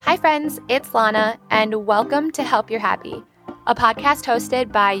friends, it's Lana, and welcome to Help You're Happy, a podcast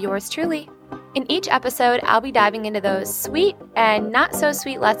hosted by yours truly. In each episode, I'll be diving into those sweet and not so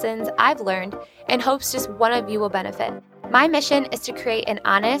sweet lessons I've learned in hopes just one of you will benefit. My mission is to create an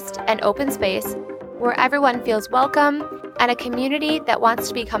honest and open space where everyone feels welcome and a community that wants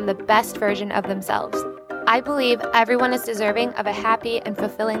to become the best version of themselves. I believe everyone is deserving of a happy and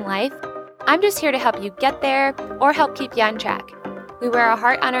fulfilling life. I'm just here to help you get there or help keep you on track. We wear our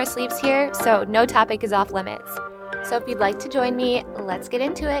heart on our sleeves here, so no topic is off limits. So if you'd like to join me, let's get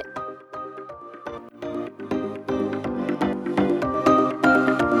into it.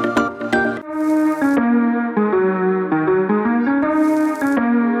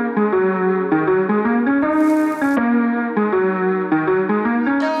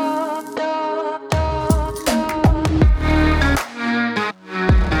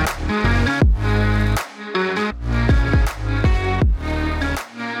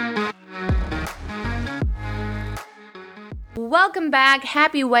 Welcome back.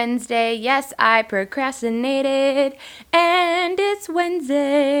 Happy Wednesday. Yes, I procrastinated, and it's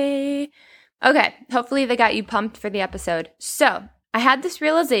Wednesday. Okay, hopefully they got you pumped for the episode. So, I had this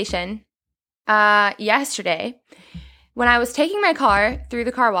realization yesterday when I was taking my car through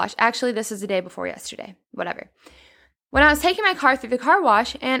the car wash. Actually, this is the day before yesterday. Whatever. When I was taking my car through the car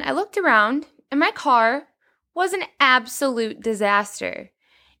wash, and I looked around, and my car was an absolute disaster.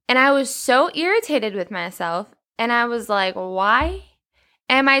 And I was so irritated with myself. And I was like, why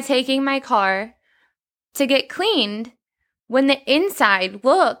am I taking my car to get cleaned when the inside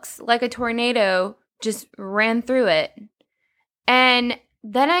looks like a tornado just ran through it? And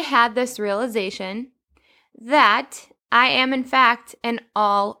then I had this realization that I am, in fact, an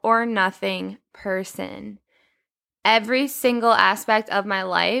all or nothing person. Every single aspect of my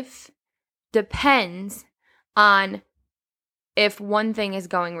life depends on if one thing is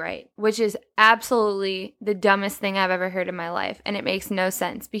going right, which is absolutely the dumbest thing I've ever heard in my life. And it makes no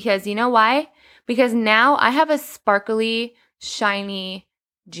sense because you know why? Because now I have a sparkly, shiny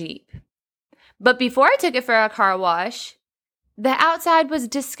Jeep. But before I took it for a car wash, the outside was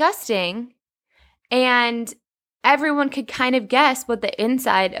disgusting and everyone could kind of guess what the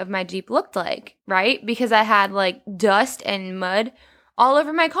inside of my Jeep looked like, right? Because I had like dust and mud all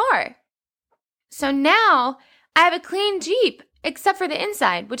over my car. So now I have a clean Jeep, except for the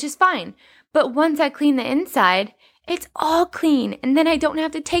inside, which is fine. But once I clean the inside, it's all clean. And then I don't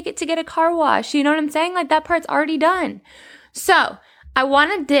have to take it to get a car wash. You know what I'm saying? Like that part's already done. So I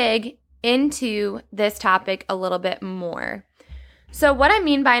want to dig into this topic a little bit more. So what I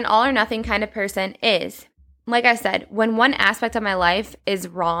mean by an all or nothing kind of person is, like I said, when one aspect of my life is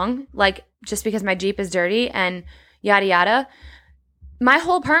wrong, like just because my Jeep is dirty and yada yada, my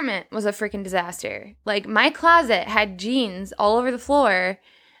whole apartment was a freaking disaster. Like, my closet had jeans all over the floor.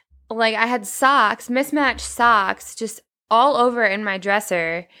 Like, I had socks, mismatched socks, just all over in my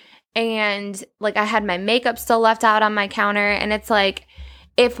dresser. And, like, I had my makeup still left out on my counter. And it's like,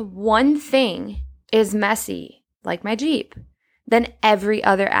 if one thing is messy, like my Jeep, then every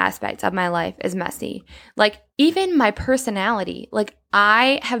other aspect of my life is messy. Like, even my personality. Like,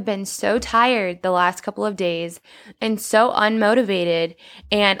 I have been so tired the last couple of days and so unmotivated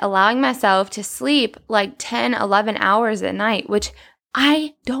and allowing myself to sleep like 10, 11 hours at night, which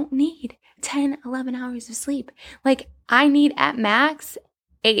I don't need 10, 11 hours of sleep. Like, I need at max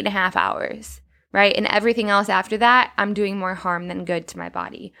 8.5 hours, right? And everything else after that, I'm doing more harm than good to my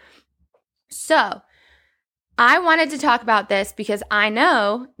body. So I wanted to talk about this because I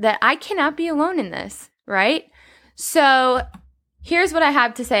know that I cannot be alone in this, right? So here's what I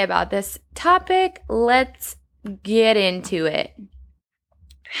have to say about this topic. Let's get into it.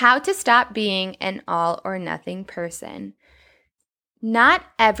 How to stop being an all or nothing person. Not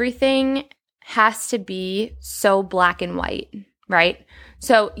everything has to be so black and white, right?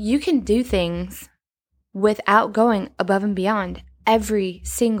 So you can do things without going above and beyond every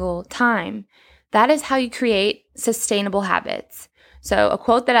single time. That is how you create sustainable habits. So a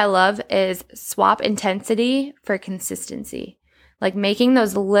quote that I love is swap intensity for consistency. Like making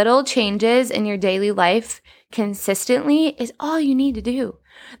those little changes in your daily life consistently is all you need to do.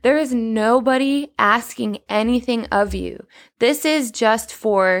 There is nobody asking anything of you. This is just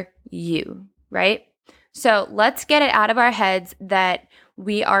for you, right? So let's get it out of our heads that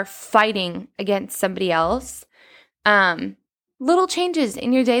we are fighting against somebody else. Little changes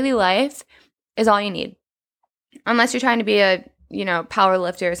in your daily life is all you need. Unless you're trying to be a, power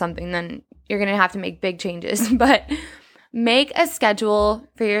lifter or something, then you're going to have to make big changes. But make a schedule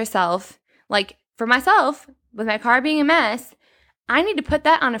for yourself. Like for myself, with my car being a mess, I need to put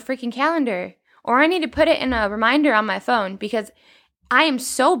that on a freaking calendar, or I need to put it in a reminder on my phone, because I am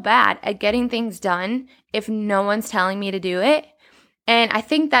so bad at getting things done if no one's telling me to do it. And I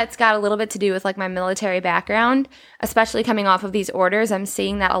think that's got a little bit to do with like my military background, especially coming off of these orders. I'm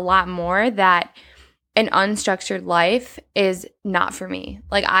seeing that a lot more, that an unstructured life is not for me.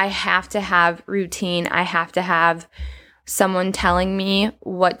 Like I have to have routine. I have to have someone telling me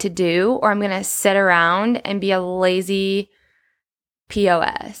what to do, or I'm going to sit around and be a lazy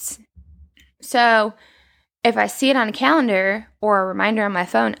POS. So if I see it on a calendar or a reminder on my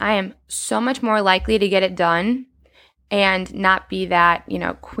phone, I am so much more likely to get it done and not be that,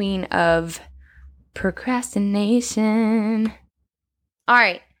 queen of procrastination. All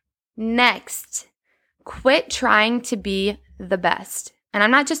right, next, quit trying to be the best. And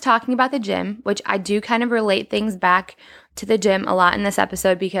I'm not just talking about the gym, which I do kind of relate things back to the gym a lot in this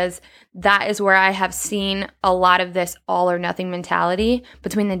episode, because that is where I have seen a lot of this all or nothing mentality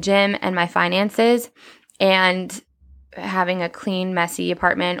between the gym and my finances, and having a clean, messy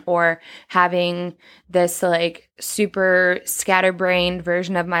apartment, or having this like super scatterbrained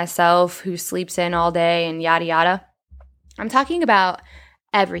version of myself who sleeps in all day and yada yada. I'm talking about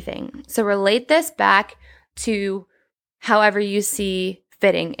everything. So relate this back to however you see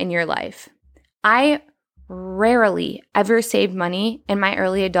fitting in your life. I rarely ever saved money in my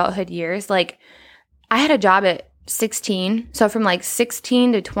early adulthood years. Like I had a job at 16. So from like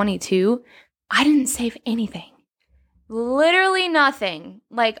 16 to 22, I didn't save anything. Literally nothing.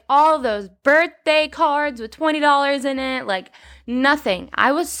 Like all those birthday cards with $20 in it, like nothing.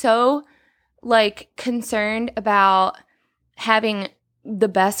 I was so like concerned about having the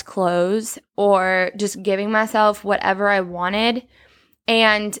best clothes or just giving myself whatever I wanted.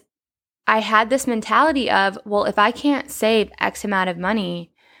 And I had this mentality of, well, if I can't save X amount of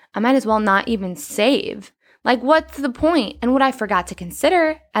money, I might as well not even save. Like, what's the point? And what I forgot to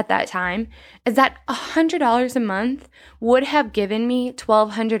consider at that time is that $100 a month would have given me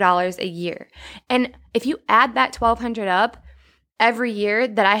 $1,200 a year. And if you add that $1,200 up every year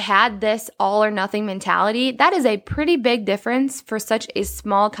that I had this all or nothing mentality, that is a pretty big difference for such a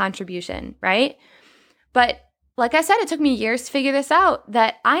small contribution, right? But like I said, it took me years to figure this out,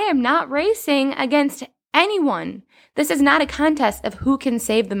 that I am not racing against anyone. This is not a contest of who can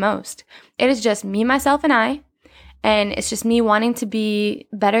save the most. It is just me, myself, and I. And it's just me wanting to be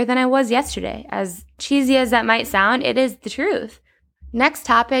better than I was yesterday. As cheesy as that might sound, it is the truth. Next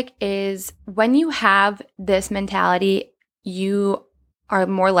topic is, when you have this mentality, you are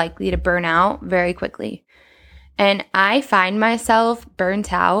more likely to burn out very quickly. And I find myself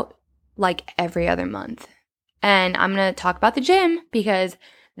burnt out like every other month. And I'm going to talk about the gym because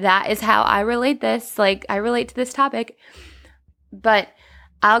that is how I relate this. Like, I relate to this topic. But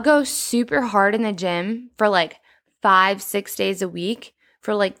I'll go super hard in the gym for like 5-6 days a week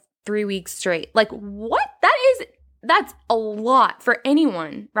for like 3 weeks straight. Like, what? That's a lot for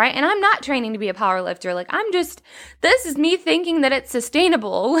anyone, right? And I'm not training to be a power lifter. Like, this is me thinking that it's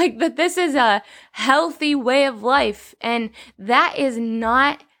sustainable, like that this is a healthy way of life. And that is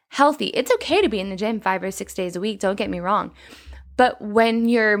not healthy. It's okay to be in the gym 5 or 6 days a week. Don't get me wrong. But when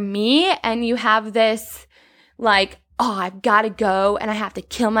you're me and you have this like, oh, I've got to go and I have to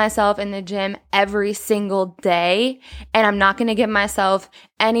kill myself in the gym every single day, and I'm not going to give myself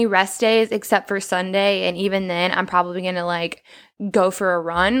any rest days except for Sunday, and even then I'm probably going to like go for a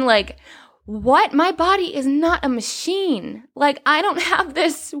run. Like, what? My body is not a machine. Like, I don't have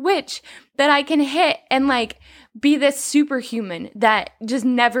this switch that I can hit and like be this superhuman that just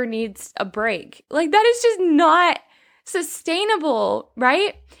never needs a break. Like, that is just not sustainable,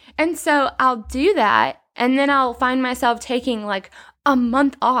 right? And so I'll do that, and then I'll find myself taking like a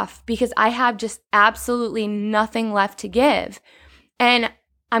month off because I have just absolutely nothing left to give. And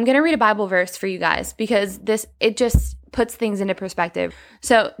I'm going to read a Bible verse for you guys because it just puts things into perspective.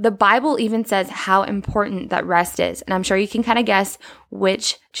 So the Bible even says how important that rest is. And I'm sure you can kind of guess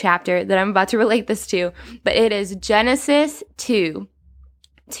which chapter that I'm about to relate this to, but it is Genesis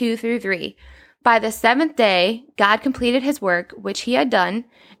 2:2-3. By the seventh day, God completed his work, which he had done,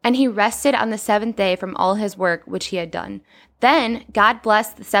 and he rested on the seventh day from all his work, which he had done. Then God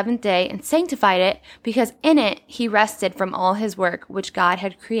blessed the seventh day and sanctified it, because in it he rested from all his work, which God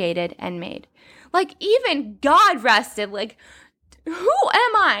had created and made. Like, even God rested. Like, who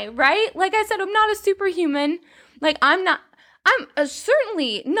am I, right? Like I said, I'm not a superhuman. Like, I'm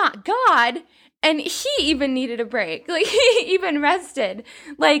certainly not God. And he even needed a break. Like, he even rested.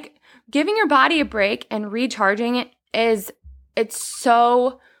 Like, giving your body a break and recharging it it's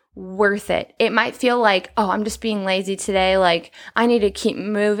so worth it. It might feel like, oh, I'm just being lazy today. Like, I need to keep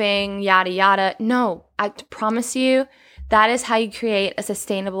moving, yada, yada. No, I promise you, that is how you create a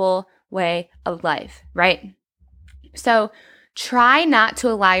sustainable way of life, right? So try not to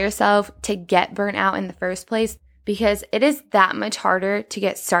allow yourself to get burnt out in the first place, because it is that much harder to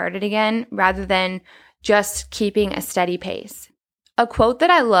get started again rather than just keeping a steady pace. A quote that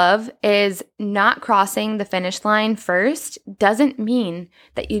I love is, not crossing the finish line first doesn't mean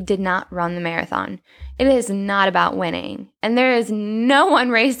that you did not run the marathon. It is not about winning, and there is no one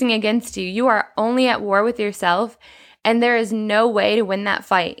racing against you. You are only at war with yourself, and there is no way to win that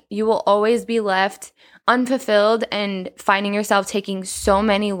fight. You will always be left unfulfilled and finding yourself taking so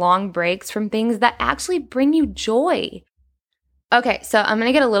many long breaks from things that actually bring you joy. Okay, so I'm going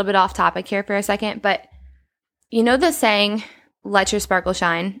to get a little bit off topic here for a second, but you know the saying, let your sparkle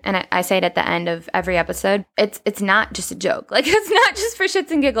shine, and I say it at the end of every episode. It's not just a joke. Like, it's not just for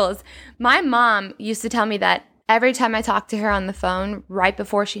shits and giggles. My mom used to tell me that every time I talked to her on the phone right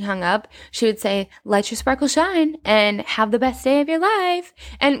before she hung up, she would say, let your sparkle shine and have the best day of your life.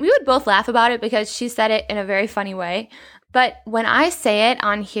 And we would both laugh about it because she said it in a very funny way. But when I say it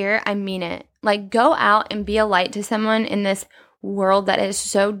on here, I mean it. Like, go out and be a light to someone in this world that is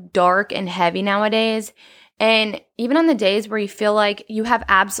so dark and heavy nowadays. And even on the days where you feel like you have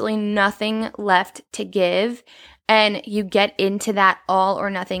absolutely nothing left to give and you get into that all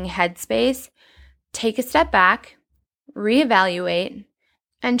or nothing headspace, take a step back, reevaluate,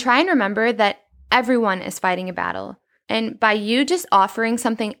 and try and remember that everyone is fighting a battle. And by you just offering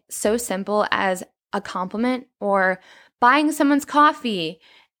something so simple as a compliment, or buying someone's coffee,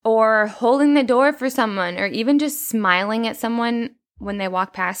 or holding the door for someone, or even just smiling at someone when they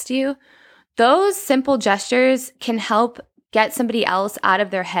walk past you, those simple gestures can help get somebody else out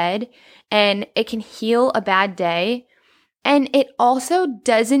of their head, and it can heal a bad day. And it also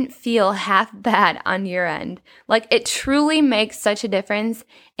doesn't feel half bad on your end. Like, it truly makes such a difference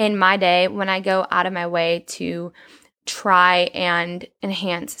in my day when I go out of my way to try and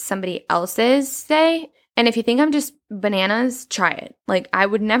enhance somebody else's day. And if you think I'm just bananas, try it. Like, I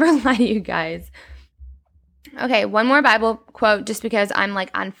would never lie to you guys. Okay, one more Bible quote just because I'm like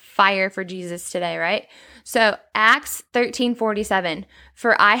on fire for Jesus today, right? So Acts 13:47,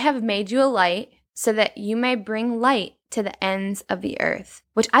 for I have made you a light so that you may bring light to the ends of the earth,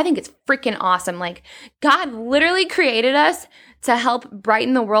 which I think is freaking awesome. Like, God literally created us to help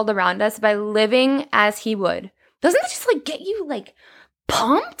brighten the world around us by living as he would. Doesn't that just like get you like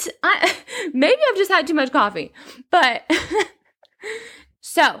pumped? Maybe I've just had too much coffee, but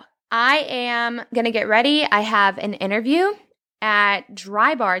so I am going to get ready. I have an interview at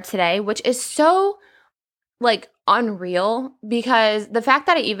Dry Bar today, which is so like unreal, because the fact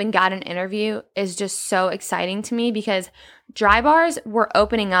that I even got an interview is just so exciting to me, because dry bars were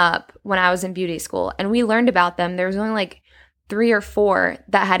opening up when I was in beauty school and we learned about them. There was only like 3 or 4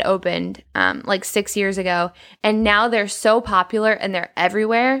 that had opened like 6 years ago, and now they're so popular and they're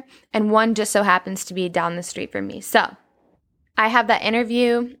everywhere, and one just so happens to be down the street from me. So I have that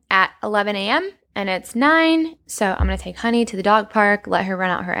interview at 11 a.m. and it's 9, so I'm going to take Honey to the dog park, let her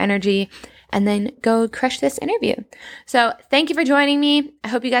run out her energy, and then go crush this interview. So thank you for joining me. I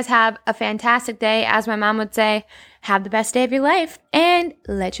hope you guys have a fantastic day. As my mom would say, have the best day of your life and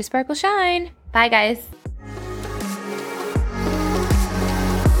let your sparkle shine. Bye, guys.